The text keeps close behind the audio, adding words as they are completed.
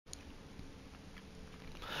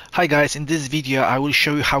Hi guys, in this video I will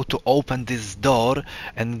show you how to open this door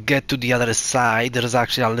and get to the other side. There is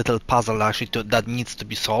actually a little puzzle that needs to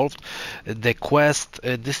be solved. The quest,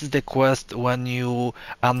 this is the quest when you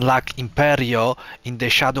unlock Imperio in the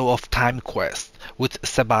Shadow of Time quest with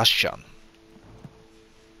Sebastian.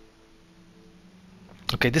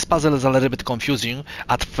 Okay, this puzzle is a little bit confusing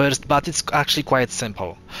at first, but it's actually quite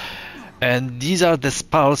simple. And these are the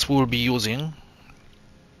spells we will be using.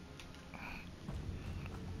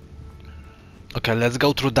 Okay, let's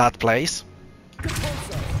go through that place.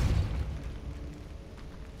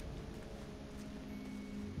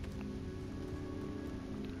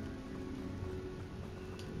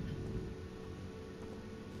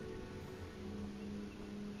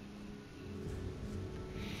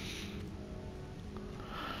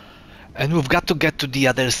 And we've got to get to the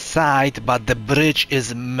other side, but the bridge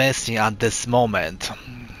is missing at this moment.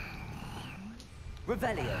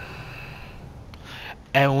 Revelio.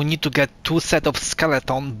 And we need to get two sets of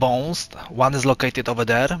skeleton bones. One is located over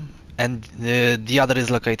there, and the other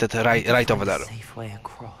is located right over there. Safe way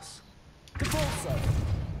across.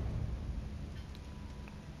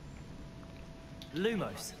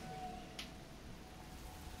 Lumos.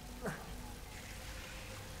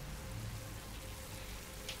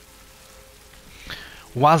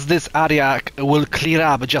 Once this area will clear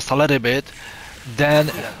up just a little bit,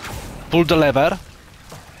 then pull the lever.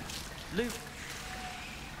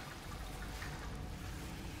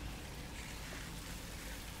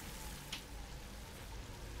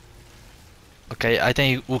 Okay, I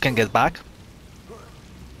think we can get back.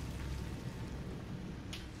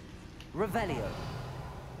 Revelio.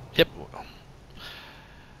 Yep.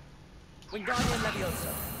 Wingardium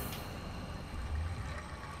Leviosa.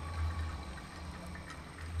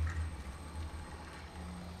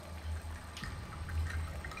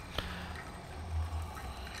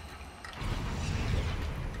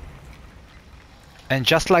 And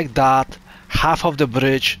just like that, half of the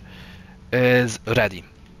bridge is ready.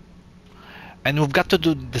 And we've got to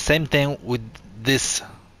do the same thing with this.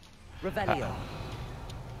 Revelio.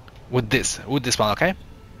 With this one, okay?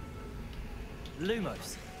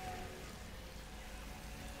 Lumos.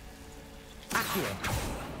 Accio.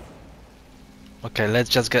 Okay,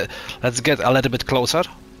 let's get a little bit closer.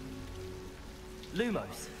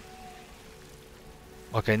 Lumos.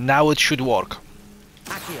 Okay, now it should work.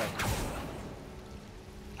 Accio.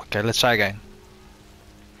 Okay, let's try again.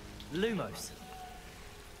 Lumos.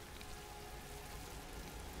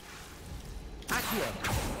 Accio.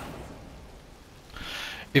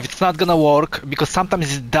 If it's not gonna work, because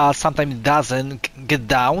sometimes it does, sometimes it doesn't, get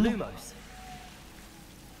down. Lumos.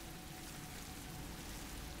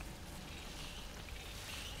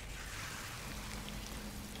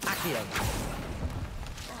 Accio.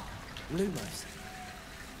 Lumos.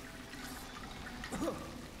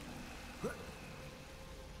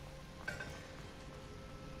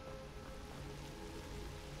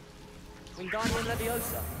 Wingardium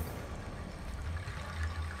Leviosa.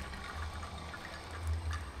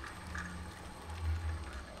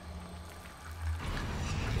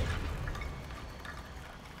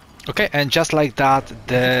 Okay, and just like that,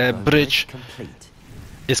 the bridge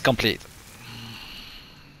is complete.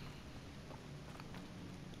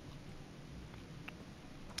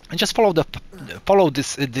 And just follow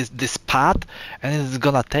this path, and it's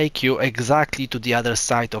gonna take you exactly to the other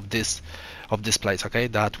side of this place, okay,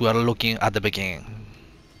 that we are looking at the beginning.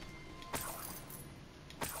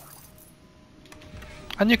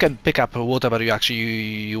 And you can pick up whatever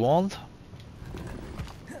you want.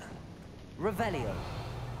 Revelio.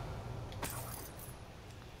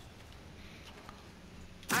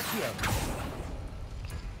 Accio.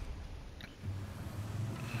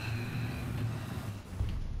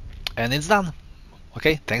 And it's done.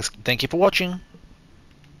 Okay, thank you for watching.